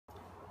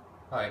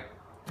Hi,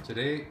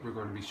 today we're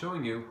going to be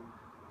showing you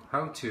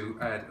how to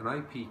add an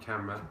IP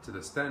camera to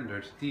the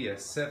standard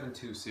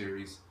DS72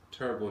 series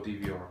Turbo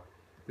DVR.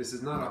 This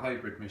is not a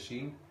hybrid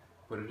machine,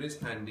 but it is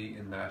handy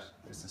in that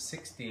it's a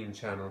 16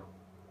 channel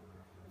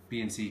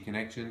BNC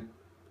connection,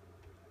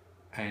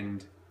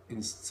 and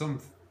in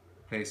some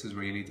places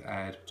where you need to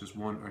add just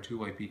 1 or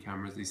 2 IP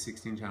cameras, these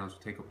 16 channels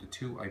will take up to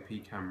 2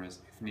 IP cameras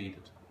if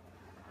needed.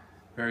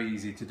 Very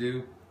easy to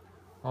do.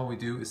 All we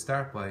do is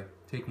start by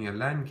taking a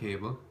LAN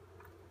cable,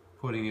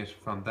 putting it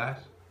from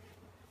that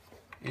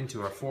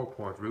into our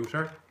 4-port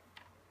router.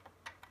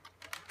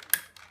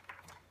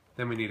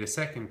 Then we need a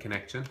second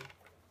connection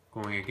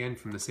going again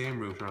from the same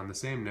router on the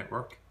same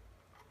network,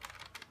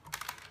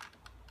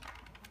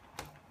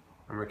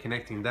 and we're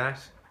connecting that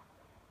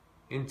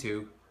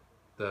into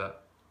the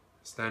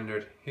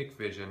standard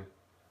Hikvision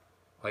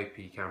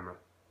IP camera.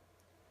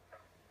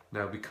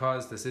 Now,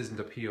 because this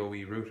isn't a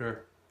PoE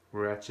router,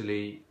 we're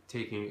actually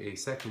taking a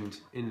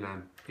second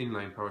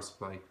inline power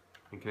supply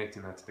and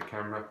connecting that to the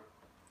camera.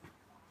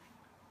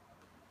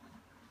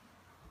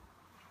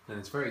 And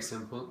it's very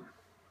simple.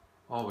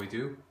 All we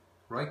do,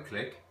 right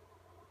click,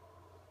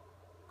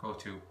 go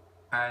to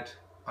Add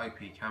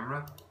IP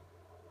Camera,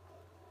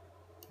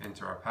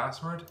 enter our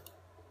password.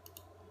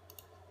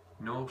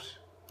 Note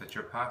that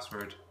your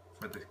password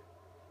for the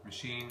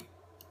machine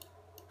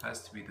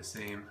has to be the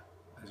same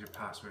as your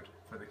password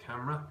for the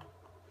camera.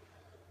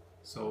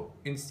 So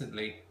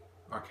instantly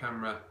our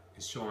camera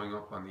is showing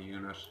up on the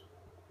unit.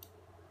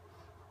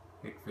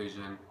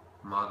 Hikvision,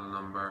 model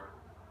number,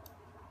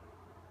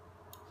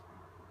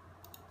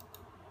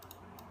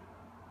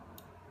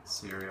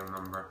 serial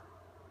number.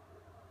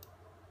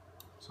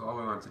 So all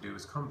we want to do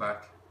is come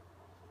back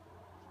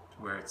to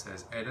where it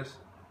says edit,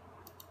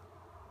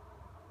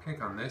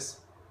 click on this,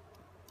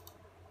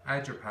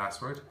 add your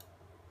password,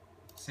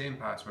 same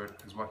password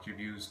as what you've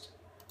used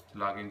to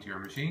log into your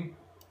machine.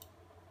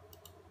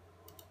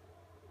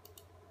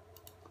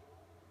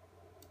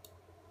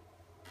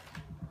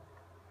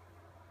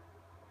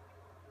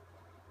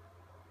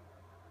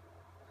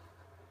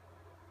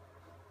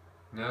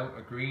 Now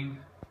a green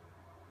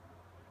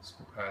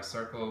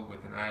circle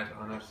with an add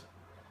on it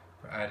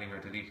for adding or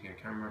deleting a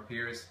camera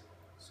appears,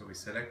 so we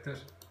select it.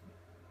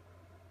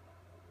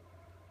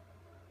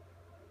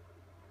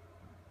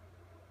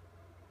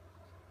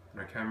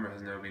 And our camera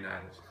has now been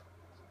added.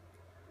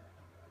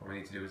 What we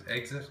need to do is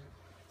exit.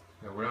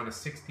 Now we're on a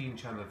 16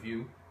 channel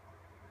view,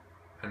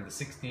 and the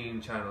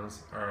 16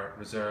 channels are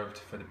reserved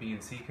for the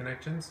BNC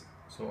connections.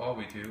 So all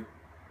we do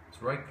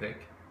is right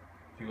click.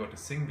 If you go to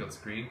single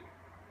screen,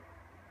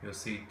 you'll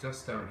see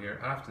just down here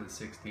after the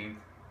 16th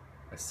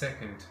a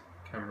second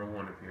camera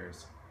 1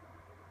 appears.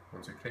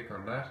 Once we click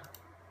on that,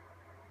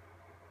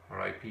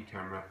 our IP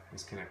camera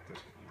is connected.